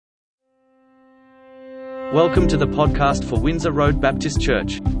Welcome to the podcast for Windsor Road Baptist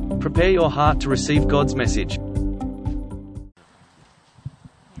Church. Prepare your heart to receive God's message. Well,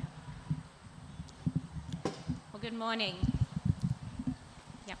 good morning.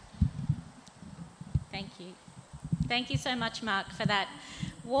 Yep. Thank you. Thank you so much, Mark, for that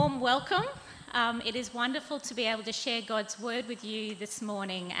warm welcome. It is wonderful to be able to share God's word with you this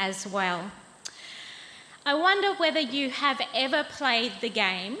morning as well. I wonder whether you have ever played the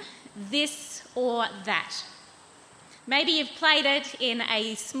game This or That. Maybe you've played it in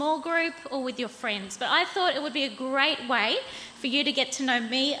a small group or with your friends, but I thought it would be a great way for you to get to know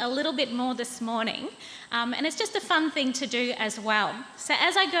me a little bit more this morning, and it's just a fun thing to do as well. So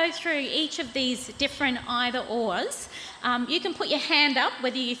as I go through each of these different either-ors, you can put your hand up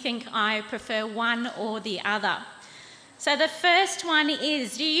whether you think I prefer one or the other. So the first one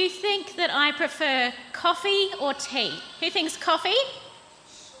is, do you think that I prefer coffee or tea? Who thinks coffee?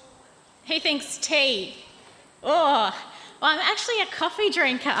 Who thinks tea? Oh, well, I'm actually a coffee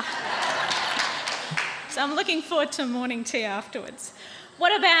drinker. So I'm looking forward to morning tea afterwards.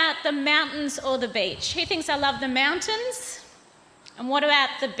 What about the mountains or the beach? Who thinks I love the mountains? And what about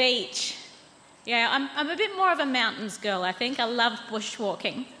the beach? Yeah, I'm a bit more of a mountains girl, I think. I love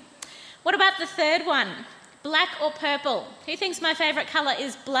bushwalking. What about the third one? Black or purple? Who thinks my favourite colour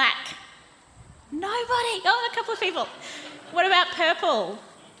is black? Nobody? Oh, a couple of people. What about purple?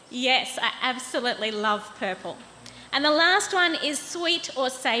 Yes, I absolutely love purple. And the last one is sweet or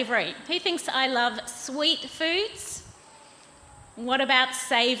savoury. Who thinks I love sweet foods? What about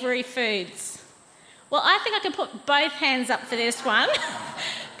savoury foods? Well, I think I can put both hands up for this one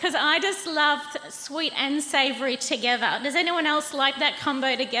because I just love sweet and savoury together. Does anyone else like that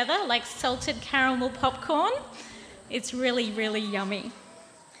combo together, like salted caramel popcorn? It's really, really yummy.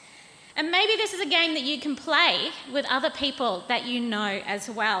 And maybe this is a game that you can play with other people that you know as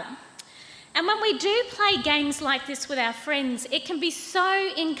well. And when we do play games like this with our friends, it can be so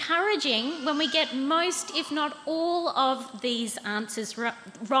encouraging when we get most, if not all, of these answers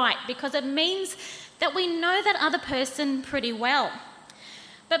right, because it means that we know that other person pretty well.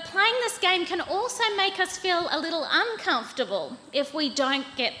 But playing this game can also make us feel a little uncomfortable if we don't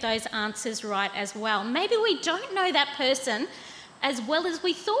get those answers right as well. Maybe we don't know that person as well as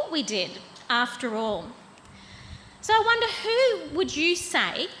we thought we did, after all. So I wonder, who would you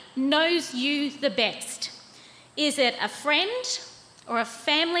say knows you the best? Is it a friend or a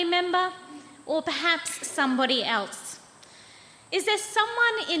family member or perhaps somebody else? Is there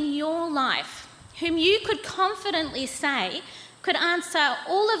someone in your life whom you could confidently say could answer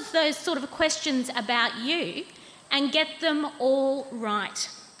all of those sort of questions about you and get them all right?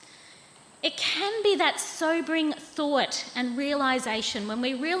 It can be that sobering thought and realisation when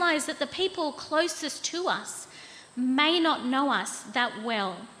we realise that the people closest to us may not know us that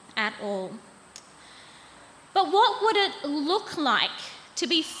well at all. But what would it look like to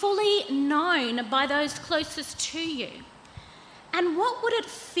be fully known by those closest to you? And what would it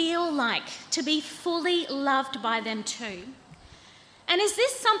feel like to be fully loved by them too? And is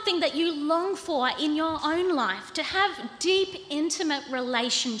this something that you long for in your own life, to have deep, intimate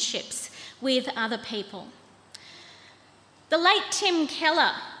relationships with other people? The late Tim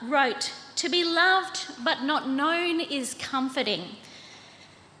Keller wrote, "To be loved but not known is comforting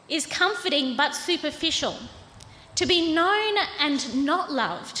but superficial. To be known and not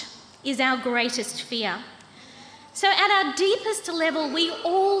loved is our greatest fear." So at our deepest level, we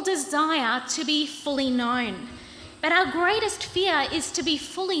all desire to be fully known, but our greatest fear is to be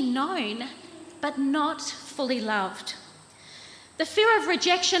fully known but not fully loved. The fear of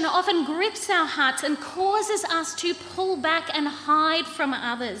rejection often grips our hearts and causes us to pull back and hide from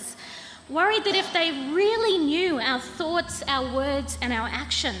others, worried that if they really knew our thoughts, our words, and our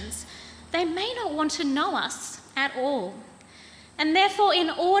actions, they may not want to know us at all. And therefore, in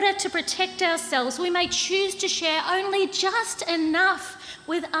order to protect ourselves, we may choose to share only just enough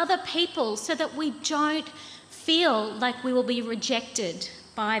with other people so that we don't feel like we will be rejected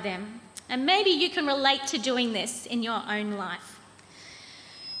by them. And maybe you can relate to doing this in your own life.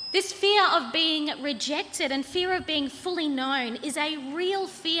 This fear of being rejected and fear of being fully known is a real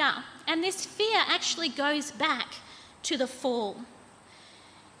fear, and this fear actually goes back to the fall.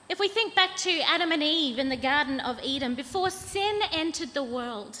 If we think back to Adam and Eve in the Garden of Eden, before sin entered the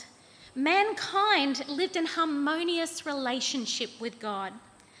world, mankind lived in harmonious relationship with God.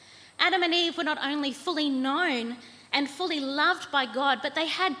 Adam and Eve were not only fully known and fully loved by God, but they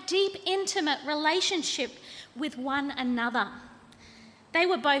had deep, intimate relationship with one another. They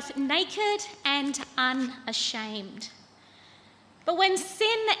were both naked and unashamed. But when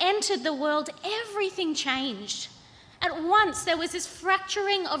sin entered the world, everything changed. At once, there was this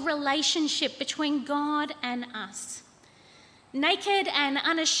fracturing of relationship between God and us. Naked and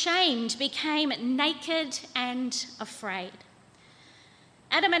unashamed became naked and afraid.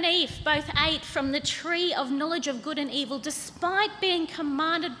 Adam and Eve both ate from the tree of knowledge of good and evil, despite being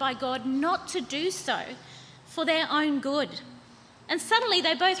commanded by God not to do so for their own good. And suddenly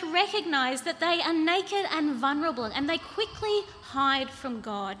they both recognize that they are naked and vulnerable, and they quickly hide from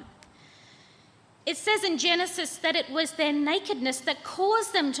God. It says in Genesis that it was their nakedness that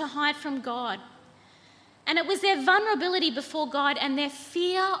caused them to hide from God. And it was their vulnerability before God and their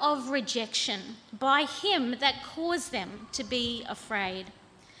fear of rejection by Him that caused them to be afraid.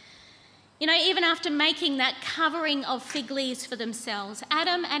 You know, even after making that covering of fig leaves for themselves,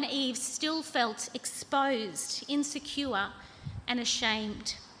 Adam and Eve still felt exposed, insecure, and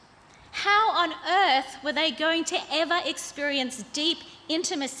ashamed. How on earth were they going to ever experience deep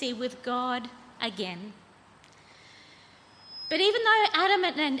intimacy with God again? But even though Adam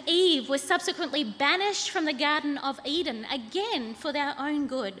and Eve were subsequently banished from the Garden of Eden, again for their own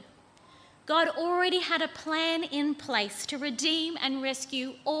good, God already had a plan in place to redeem and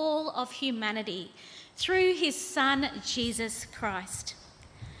rescue all of humanity through His Son, Jesus Christ.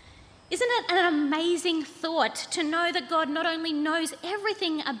 Isn't it an amazing thought to know that God not only knows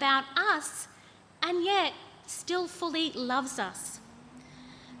everything about us and yet still fully loves us?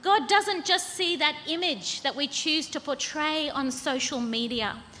 God doesn't just see that image that we choose to portray on social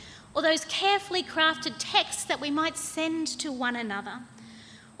media or those carefully crafted texts that we might send to one another,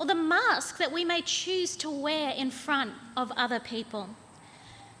 or the mask that we may choose to wear in front of other people.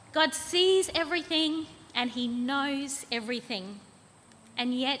 God sees everything and He knows everything,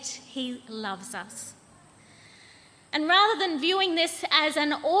 and yet He loves us. And rather than viewing this as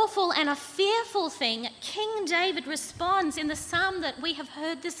an awful and a fearful thing, King David responds in the psalm that we have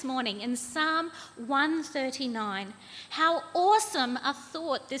heard this morning, in Psalm 139. How awesome a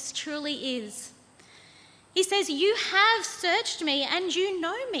thought this truly is. He says, "You have searched me and you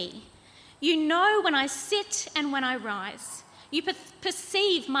know me. You know when I sit and when I rise. You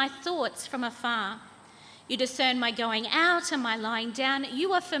perceive my thoughts from afar. You discern my going out and my lying down.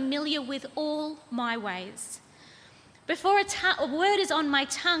 You are familiar with all my ways. Before a word is on my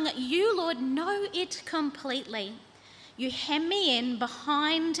tongue, you, Lord, know it completely. You hem me in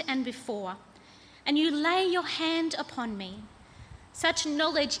behind and before, and you lay your hand upon me. Such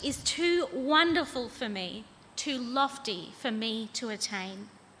knowledge is too wonderful for me, too lofty for me to attain."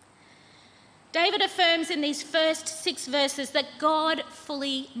 David affirms in these first 6 verses that God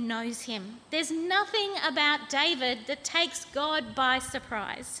fully knows him. There's nothing about David that takes God by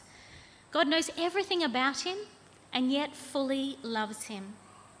surprise. God knows everything about him and yet fully loves him.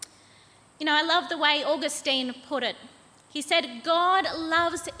 You know, I love the way Augustine put it. He said, God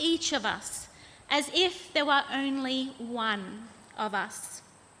loves each of us as if there were only one of us.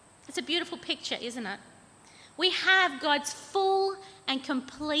 It's a beautiful picture, isn't it? We have God's full and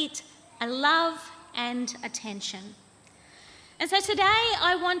complete love and attention. And so today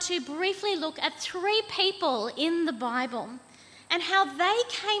I want to briefly look at 3 people in the Bible and how they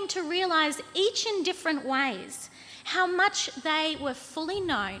came to realise, each in different ways, how much they were fully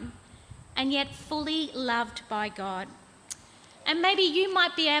known and yet fully loved by God. And maybe you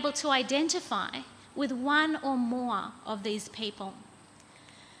might be able to identify with one or more of these people.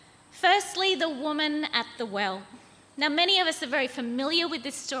 Firstly, the woman at the well. Now, many of us are very familiar with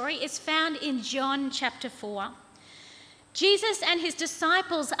this story. It's found in John chapter 4. Jesus and his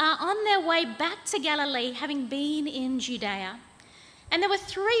disciples are on their way back to Galilee, having been in Judea. And there were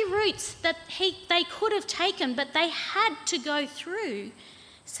 3 routes that they could have taken, but they had to go through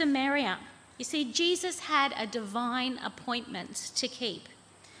Samaria. You see, Jesus had a divine appointment to keep.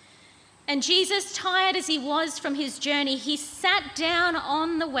 And Jesus, tired as he was from his journey, he sat down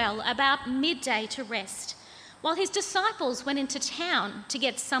on the well about midday to rest, while his disciples went into town to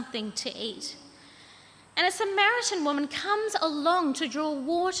get something to eat. And a Samaritan woman comes along to draw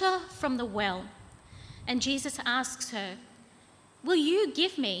water from the well. And Jesus asks her, "Will you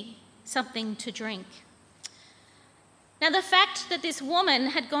give me something to drink?" Now, the fact that this woman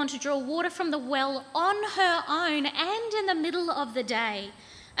had gone to draw water from the well on her own and in the middle of the day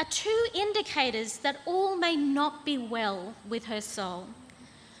are 2 indicators that all may not be well with her soul.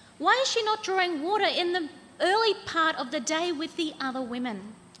 Why is she not drawing water in the early part of the day with the other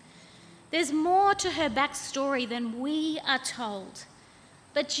women? There's more to her backstory than we are told,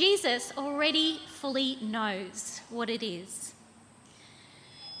 but Jesus already fully knows what it is.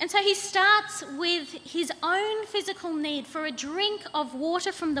 And so he starts with his own physical need for a drink of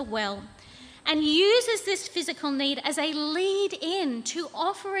water from the well and uses this physical need as a lead in to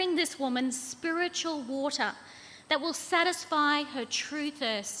offering this woman spiritual water that will satisfy her true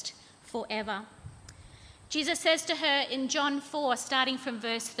thirst forever. Jesus says to her in John 4, starting from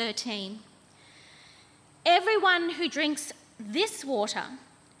verse 13, "Everyone who drinks this water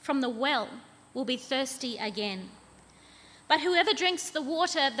from the well will be thirsty again. But whoever drinks the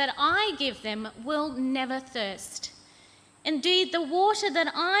water that I give them will never thirst. Indeed, the water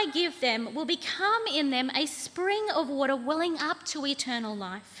that I give them will become in them a spring of water welling up to eternal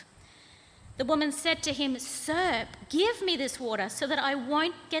life." The woman said to him, "Sir, give me this water so that I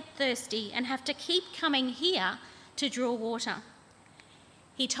won't get thirsty and have to keep coming here to draw water."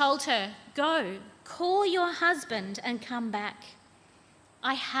 He told her, "Go, call your husband and come back."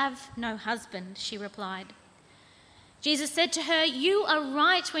 "I have no husband," she replied. Jesus said to her, "You are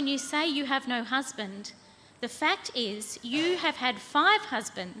right when you say you have no husband. The fact is, you have had 5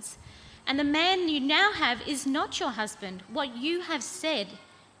 husbands, and the man you now have is not your husband. What you have said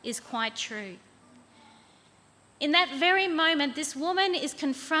is quite true." In that very moment, this woman is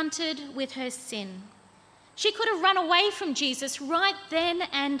confronted with her sin. She could have run away from Jesus right then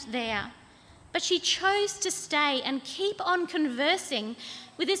and there, but she chose to stay and keep on conversing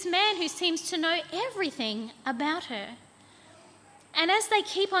with this man who seems to know everything about her. And as they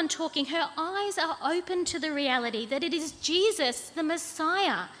keep on talking, her eyes are open to the reality that it is Jesus, the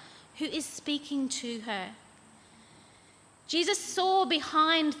Messiah, who is speaking to her. Jesus saw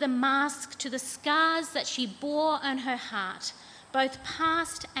behind the mask to the scars that she bore on her heart, both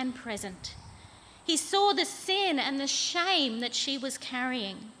past and present. He saw the sin and the shame that she was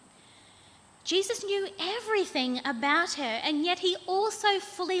carrying. Jesus knew everything about her, and yet he also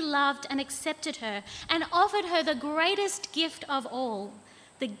fully loved and accepted her and offered her the greatest gift of all,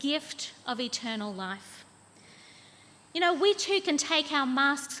 the gift of eternal life. You know, we too can take our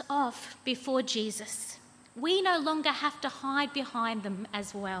masks off before Jesus. We no longer have to hide behind them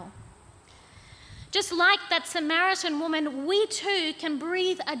as well. Just like that Samaritan woman, we too can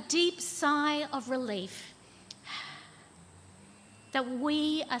breathe a deep sigh of relief that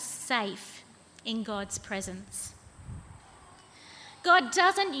we are safe in God's presence. God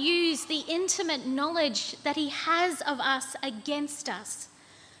doesn't use the intimate knowledge that he has of us against us,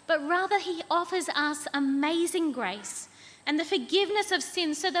 but rather he offers us amazing grace and the forgiveness of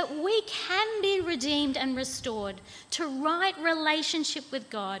sins so that we can be redeemed and restored to right relationship with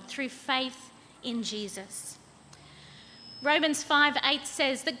God through faith in Jesus. Romans 5:8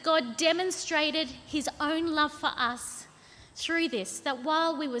 says that God demonstrated his own love for us through this, that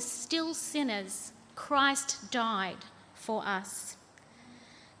while we were still sinners, Christ died for us.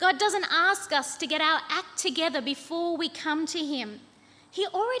 God doesn't ask us to get our act together before we come to him. He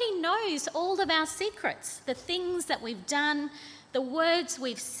already knows all of our secrets, the things that we've done, the words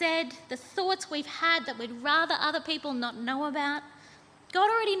we've said, the thoughts we've had that we'd rather other people not know about. God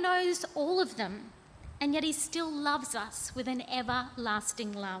already knows all of them, and yet he still loves us with an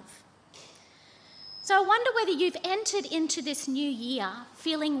everlasting love. So I wonder whether you've entered into this new year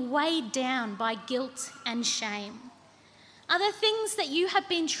feeling weighed down by guilt and shame. Are there things that you have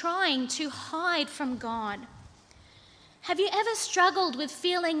been trying to hide from God? Have you ever struggled with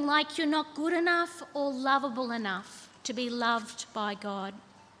feeling like you're not good enough or lovable enough to be loved by God?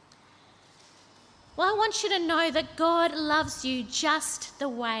 Well, I want you to know that God loves you just the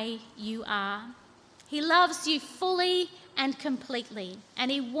way you are. He loves you fully and completely, and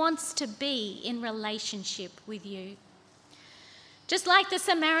he wants to be in relationship with you. Just like the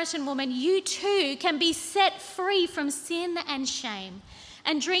Samaritan woman, you too can be set free from sin and shame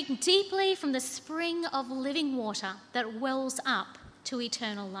and drink deeply from the spring of living water that wells up to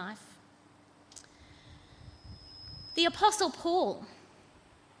eternal life. The Apostle Paul,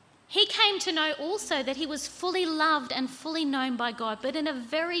 he came to know also that he was fully loved and fully known by God, but in a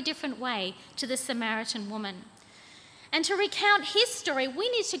very different way to the Samaritan woman. And to recount his story, we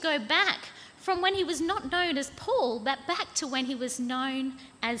need to go back from when he was not known as Paul, but back to when he was known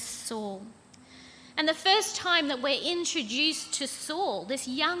as Saul. And the first time that we're introduced to Saul, this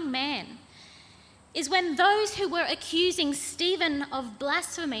young man, is when those who were accusing Stephen of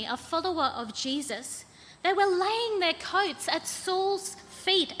blasphemy, a follower of Jesus, they were laying their coats at Saul's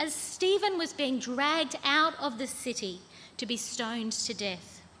feet as Stephen was being dragged out of the city to be stoned to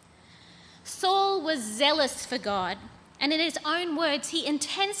death. Saul was zealous for God, and in his own words, he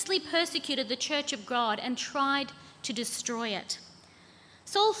intensely persecuted the church of God and tried to destroy it.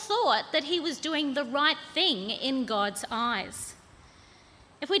 Saul thought that he was doing the right thing in God's eyes.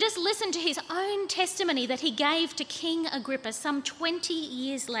 If we just listen to his own testimony that he gave to King Agrippa some 20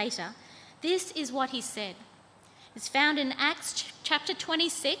 years later, this is what he said. It's found in Acts chapter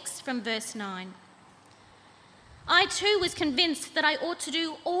 26 from verse 9. I too was convinced that I ought to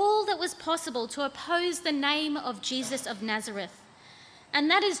do all that was possible to oppose the name of Jesus of Nazareth. And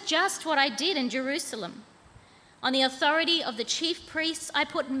that is just what I did in Jerusalem. On the authority of the chief priests, I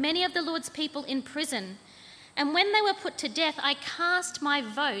put many of the Lord's people in prison, and when they were put to death, I cast my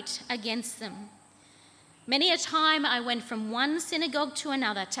vote against them. Many a time I went from one synagogue to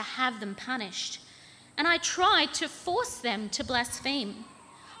another to have them punished, and I tried to force them to blaspheme.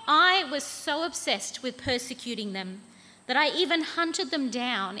 I was so obsessed with persecuting them that I even hunted them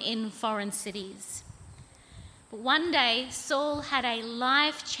down in foreign cities. But one day, Saul had a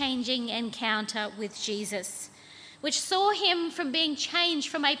life-changing encounter with Jesus, which saw him from being changed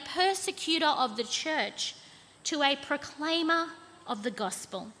from a persecutor of the church to a proclaimer of the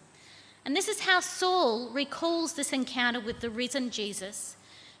gospel. And this is how Saul recalls this encounter with the risen Jesus,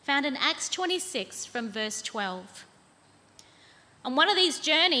 found in Acts 26 from verse 12. On one of these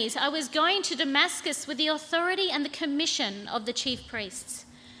journeys, I was going to Damascus with the authority and the commission of the chief priests.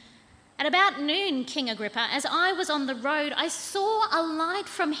 At about noon, King Agrippa, as I was on the road, I saw a light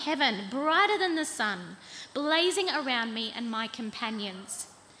from heaven, brighter than the sun, blazing around me and my companions.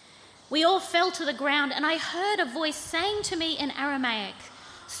 We all fell to the ground, and I heard a voice saying to me in Aramaic,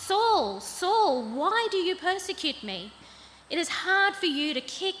 "Saul, Saul, why do you persecute me? It is hard for you to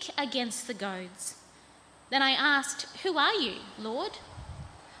kick against the goads." Then I asked, "Who are you, Lord?"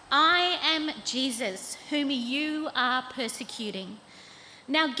 "I am Jesus, whom you are persecuting.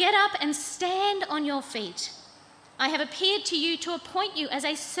 Now get up and stand on your feet. I have appeared to you to appoint you as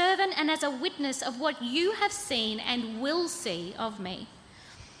a servant and as a witness of what you have seen and will see of me.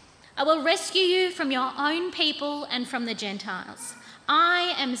 I will rescue you from your own people and from the Gentiles.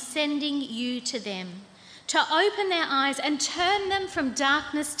 I am sending you to them, to open their eyes and turn them from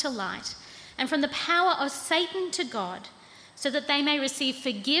darkness to light, and from the power of Satan to God, so that they may receive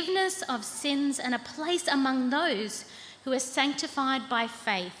forgiveness of sins and a place among those who are sanctified by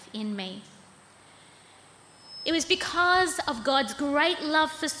faith in me." It was because of God's great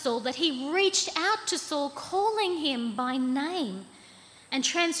love for Saul that he reached out to Saul, calling him by name, and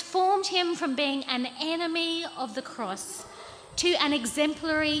transformed him from being an enemy of the cross to an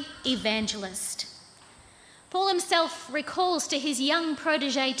exemplary evangelist. Paul himself recalls to his young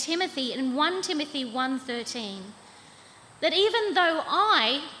protege Timothy in 1 Timothy 1:13 that even though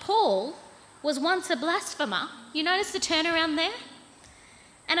I, Paul, was once a blasphemer, you notice the turnaround there?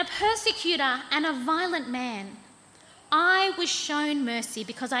 And a persecutor and a violent man, I was shown mercy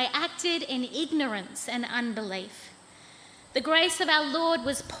because I acted in ignorance and unbelief. The grace of our Lord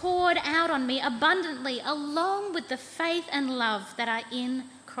was poured out on me abundantly, along with the faith and love that are in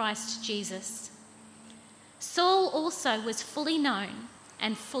Christ Jesus. Saul also was fully known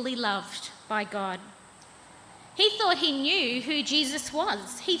and fully loved by God. He thought he knew who Jesus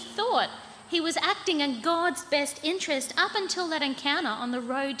was. He thought he was acting in God's best interest up until that encounter on the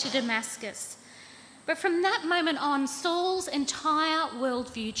road to Damascus. But from that moment on, Saul's entire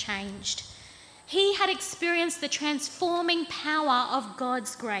worldview changed. He had experienced the transforming power of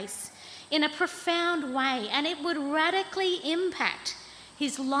God's grace in a profound way, and it would radically impact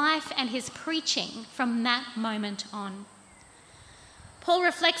his life and his preaching from that moment on. Paul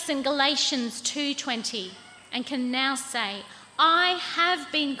reflects in Galatians 2:20 and can now say, "I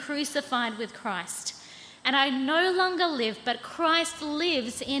have been crucified with Christ, and I no longer live, but Christ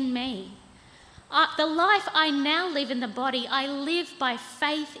lives in me. The life I now live in the body, I live by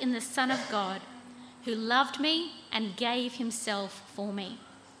faith in the Son of God, who loved me and gave himself for me."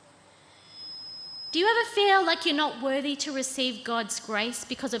 Do you ever feel like you're not worthy to receive God's grace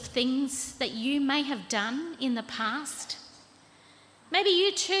because of things that you may have done in the past? Maybe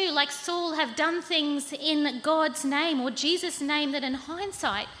you too, like Saul, have done things in God's name or Jesus' name that in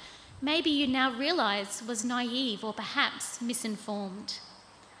hindsight, maybe you now realise was naive or perhaps misinformed.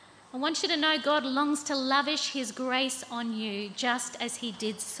 I want you to know God longs to lavish his grace on you just as he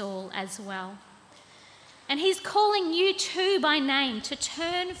did Saul as well. And he's calling you too by name to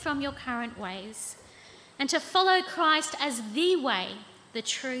turn from your current ways and to follow Christ as the way, the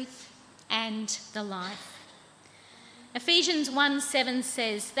truth, and the life. Ephesians 1:7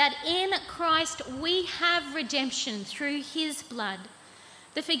 says that in Christ we have redemption through his blood,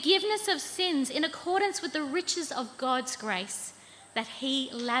 the forgiveness of sins in accordance with the riches of God's grace that he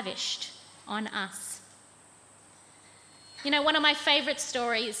lavished on us. You know, one of my favourite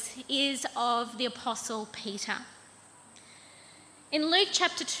stories is of the Apostle Peter. In Luke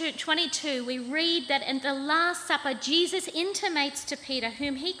chapter 22, we read that in the Last Supper, Jesus intimates to Peter,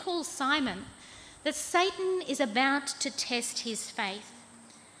 whom he calls Simon, that Satan is about to test his faith.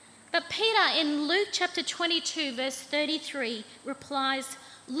 But Peter, in Luke chapter 22, verse 33, replies,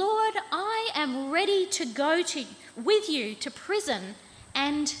 "Lord, I am ready to go with you to prison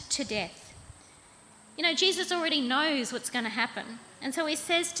and to death." You know, Jesus already knows what's going to happen. And so he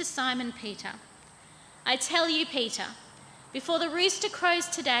says to Simon Peter, "I tell you, Peter, before the rooster crows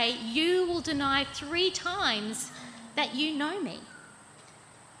today, you will deny 3 times that you know me."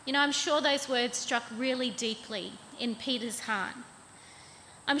 You know, I'm sure those words struck really deeply in Peter's heart.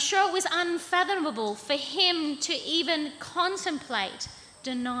 I'm sure it was unfathomable for him to even contemplate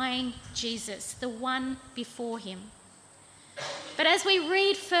denying Jesus, the one before him. But as we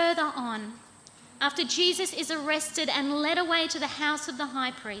read further on, after Jesus is arrested and led away to the house of the high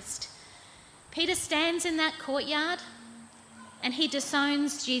priest, Peter stands in that courtyard and he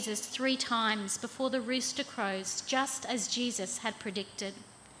disowns Jesus 3 times before the rooster crows, just as Jesus had predicted.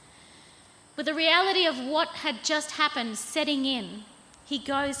 With the reality of what had just happened setting in, he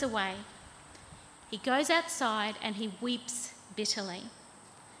goes away. He goes outside and he weeps bitterly.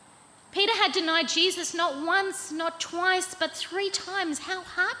 Peter had denied Jesus not once, not twice, but 3 times. How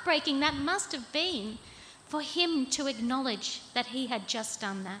heartbreaking that must have been for him to acknowledge that he had just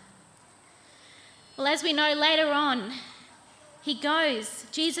done that. Well, as we know later on, he goes.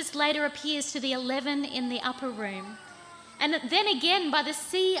 Jesus later appears to the 11 in the upper room. And then again by the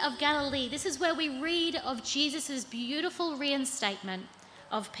Sea of Galilee, this is where we read of Jesus' beautiful reinstatement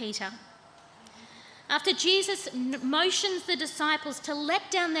of Peter. After Jesus motions the disciples to let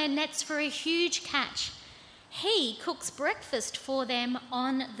down their nets for a huge catch, he cooks breakfast for them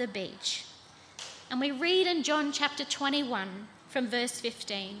on the beach. And we read in John chapter 21 from verse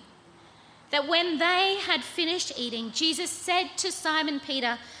 15 that when they had finished eating, Jesus said to Simon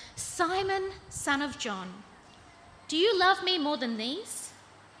Peter, "Simon, son of John, do you love me more than these?"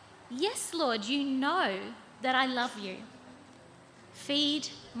 "Yes, Lord, you know that I love you. Feed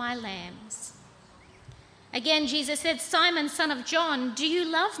my lambs." Again, Jesus said, "Simon, son of John, do you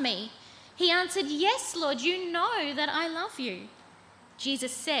love me?" He answered, "Yes, Lord, you know that I love you."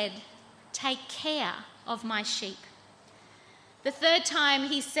 Jesus said, "Take care of my sheep." The 3rd time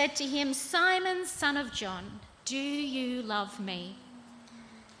he said to him, "Simon, son of John, do you love me?"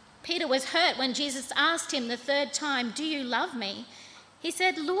 Peter was hurt when Jesus asked him the 3rd time, "Do you love me?" He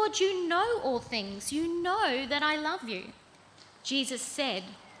said, "Lord, you know all things. You know that I love you." Jesus said,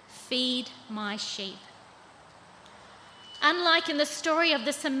 "Feed my sheep." Unlike in the story of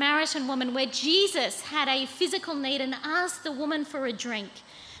the Samaritan woman, where Jesus had a physical need and asked the woman for a drink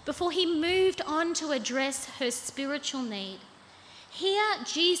before he moved on to address her spiritual need, here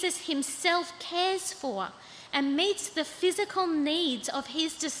Jesus himself cares for and meets the physical needs of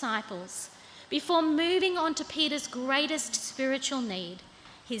his disciples before moving on to Peter's greatest spiritual need,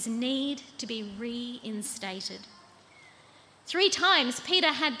 his need to be reinstated. 3 times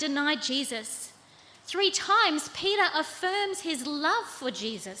Peter had denied Jesus. 3 times Peter affirms his love for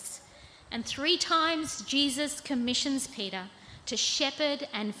Jesus. And 3 times Jesus commissions Peter to shepherd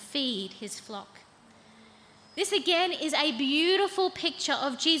and feed his flock. This again is a beautiful picture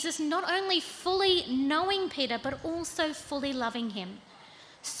of Jesus not only fully knowing Peter, but also fully loving him.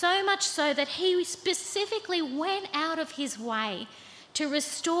 So much so that he specifically went out of his way to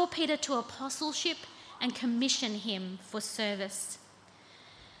restore Peter to apostleship and commission him for service.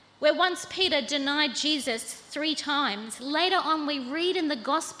 Where once Peter denied Jesus 3 times, later on we read in the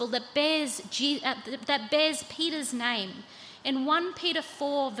gospel that bears Peter's name in 1 Peter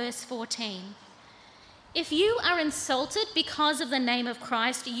 4 verse 14. "If you are insulted because of the name of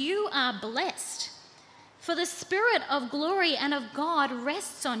Christ, you are blessed, for the Spirit of glory and of God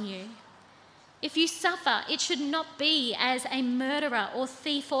rests on you. If you suffer, it should not be as a murderer or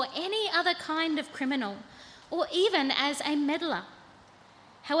thief or any other kind of criminal, or even as a meddler.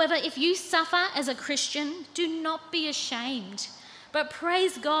 However, if you suffer as a Christian, do not be ashamed, but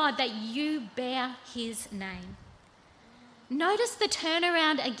praise God that you bear his name." Notice the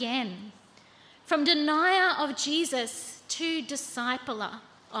turnaround again, from denier of Jesus to discipler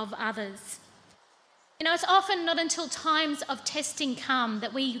of others. You know, it's often not until times of testing come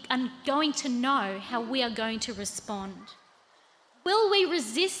that we are going to know how we are going to respond. Will we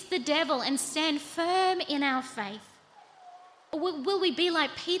resist the devil and stand firm in our faith? Or will we be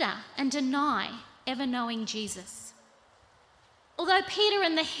like Peter and deny ever knowing Jesus? Although Peter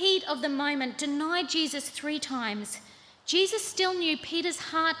in the heat of the moment denied Jesus 3 times, Jesus still knew Peter's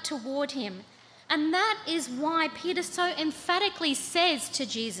heart toward him. And that is why Peter so emphatically says to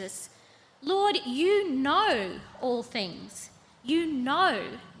Jesus, "Lord, you know all things. You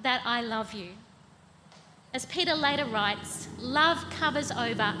know that I love you." As Peter later writes, love covers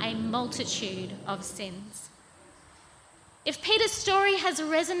over a multitude of sins. If Peter's story has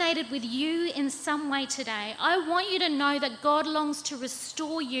resonated with you in some way today, I want you to know that God longs to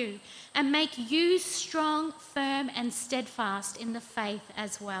restore you and make you strong, firm, and steadfast in the faith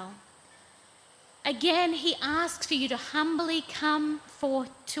as well. Again, he asks for you to humbly come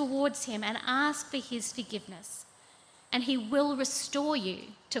towards him and ask for his forgiveness. And he will restore you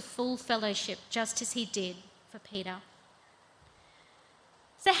to full fellowship, just as he did for Peter.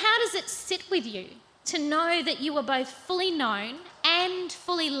 So how does it sit with you to know that you are both fully known and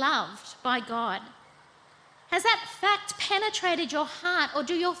fully loved by God? Has that fact penetrated your heart, or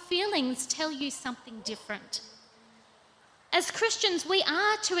do your feelings tell you something different? As Christians, we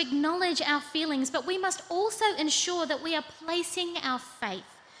are to acknowledge our feelings, but we must also ensure that we are placing our faith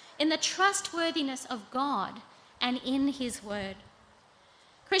in the trustworthiness of God and in his word.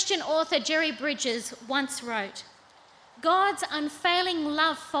 Christian author Jerry Bridges once wrote, "God's unfailing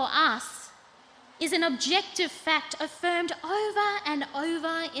love for us is an objective fact affirmed over and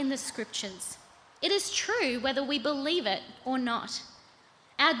over in the scriptures. It is true whether we believe it or not.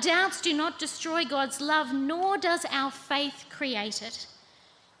 Our doubts do not destroy God's love, nor does our faith create it.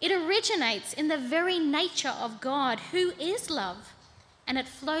 It originates in the very nature of God, who is love, and it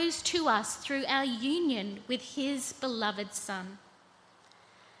flows to us through our union with his beloved Son.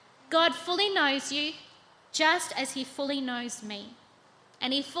 God fully knows you just as he fully knows me,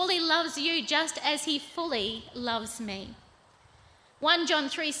 and he fully loves you just as he fully loves me." 1 John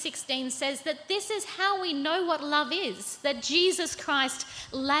 3:16 says that this is how we know what love is, that Jesus Christ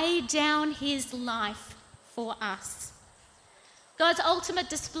laid down his life for us. God's ultimate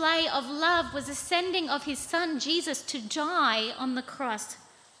display of love was the sending of his Son Jesus to die on the cross,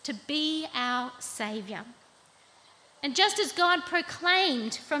 to be our Saviour. And just as God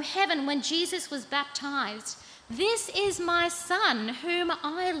proclaimed from heaven when Jesus was baptized, "This is my Son whom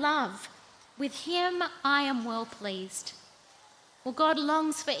I love. With him I am well pleased." Well, God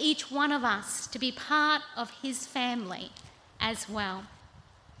longs for each one of us to be part of his family as well.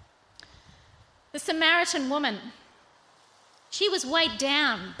 The Samaritan woman, she was weighed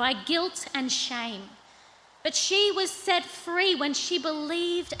down by guilt and shame, but she was set free when she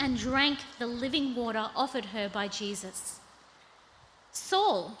believed and drank the living water offered her by Jesus.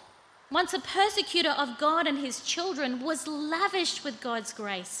 Saul, once a persecutor of God and his children, was lavished with God's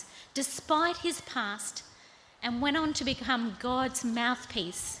grace despite his past, and went on to become God's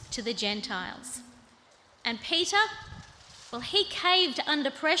mouthpiece to the Gentiles. And Peter, well, he caved under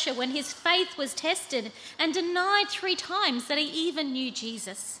pressure when his faith was tested and denied 3 times that he even knew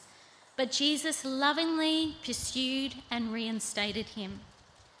Jesus. But Jesus lovingly pursued and reinstated him.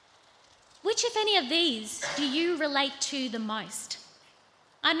 Which, if any of these, do you relate to the most?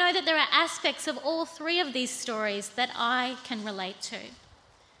 I know that there are aspects of all 3 of these stories that I can relate to.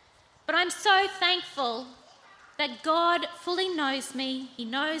 But I'm so thankful that God fully knows me. He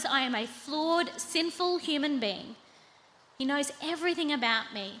knows I am a flawed, sinful human being. He knows everything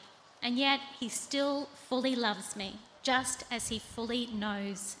about me, and yet he still fully loves me, just as he fully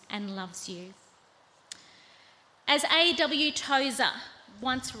knows and loves you. As A.W. Tozer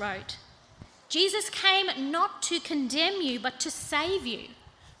once wrote, "Jesus came not to condemn you, but to save you,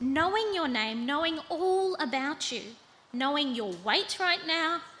 knowing your name, knowing all about you, knowing your weight right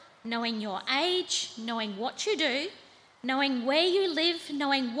now, knowing your age, knowing what you do, knowing where you live,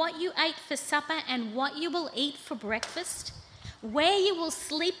 knowing what you ate for supper and what you will eat for breakfast, where you will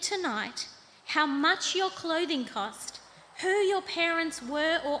sleep tonight, how much your clothing cost, who your parents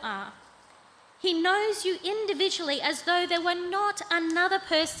were or are. He knows you individually as though there were not another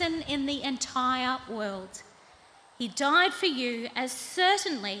person in the entire world. He died for you as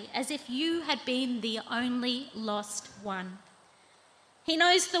certainly as if you had been the only lost one. He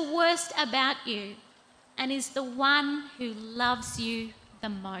knows the worst about you and is the one who loves you the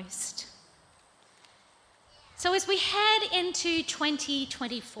most." So as we head into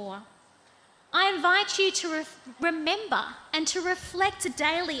 2024, I invite you to remember and to reflect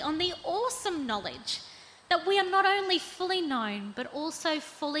daily on the awesome knowledge that we are not only fully known, but also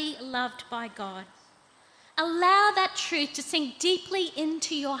fully loved by God. Allow that truth to sink deeply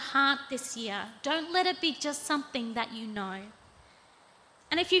into your heart this year. Don't let it be just something that you know.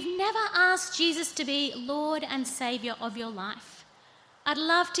 And if you've never asked Jesus to be Lord and Saviour of your life, I'd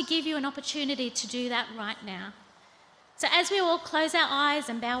love to give you an opportunity to do that right now. So as we all close our eyes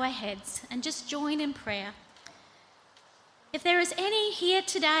and bow our heads and just join in prayer, if there is any here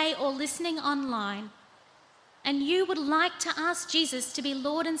today or listening online and you would like to ask Jesus to be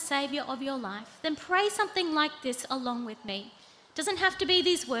Lord and Saviour of your life, then pray something like this along with me. It doesn't have to be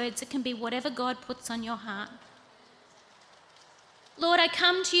these words, it can be whatever God puts on your heart. Lord, I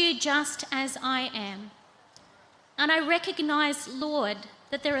come to you just as I am. And I recognize, Lord,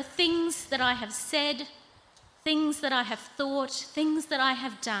 that there are things that I have said, things that I have thought, things that I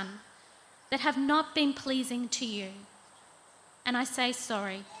have done that have not been pleasing to you. And I say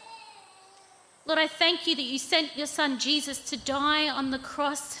sorry. Lord, I thank you that you sent your son Jesus to die on the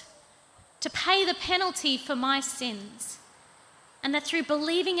cross to pay the penalty for my sins, and that through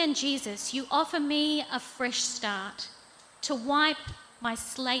believing in Jesus, you offer me a fresh start to wipe my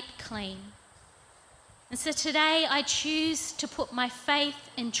slate clean. And so today I choose to put my faith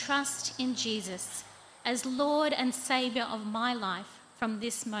and trust in Jesus as Lord and Saviour of my life from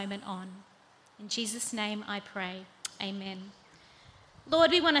this moment on. In Jesus' name I pray. Amen.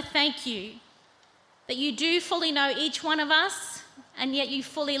 Lord, we want to thank you that you do fully know each one of us, and yet you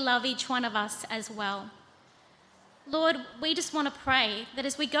fully love each one of us as well. Lord, we just want to pray that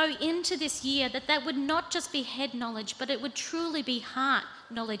as we go into this year, that would not just be head knowledge, but it would truly be heart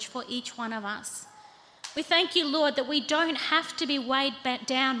knowledge for each one of us. We thank you, Lord, that we don't have to be weighed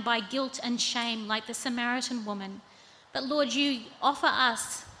down by guilt and shame like the Samaritan woman, but Lord, you offer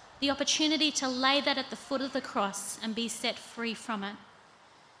us the opportunity to lay that at the foot of the cross and be set free from it.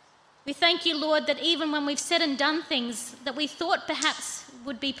 We thank you, Lord, that even when we've said and done things that we thought perhaps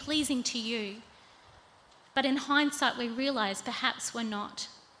would be pleasing to you, but in hindsight we realise perhaps we're not,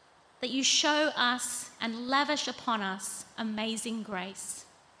 that you show us and lavish upon us amazing grace.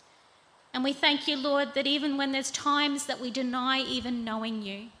 And we thank you, Lord, that even when there's times that we deny even knowing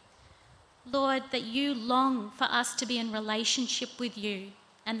you, Lord, that you long for us to be in relationship with you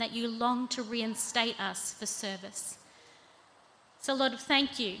and that you long to reinstate us for service. So, Lord,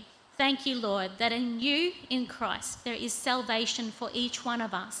 thank you. Thank you, Lord, that in you, in Christ, there is salvation for each one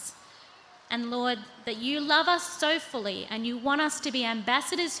of us. And Lord, that you love us so fully and you want us to be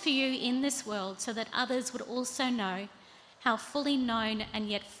ambassadors for you in this world so that others would also know how fully known and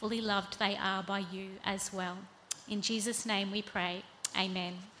yet fully loved they are by you as well. In Jesus' name we pray.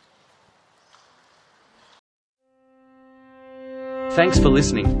 Amen. Thanks for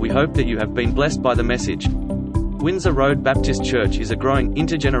listening. We hope that you have been blessed by the message. Windsor Road Baptist Church is a growing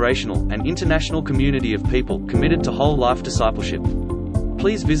intergenerational and international community of people committed to whole life discipleship.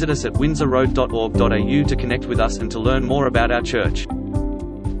 Please visit us at windsorroad.org.au to connect with us and to learn more about our church.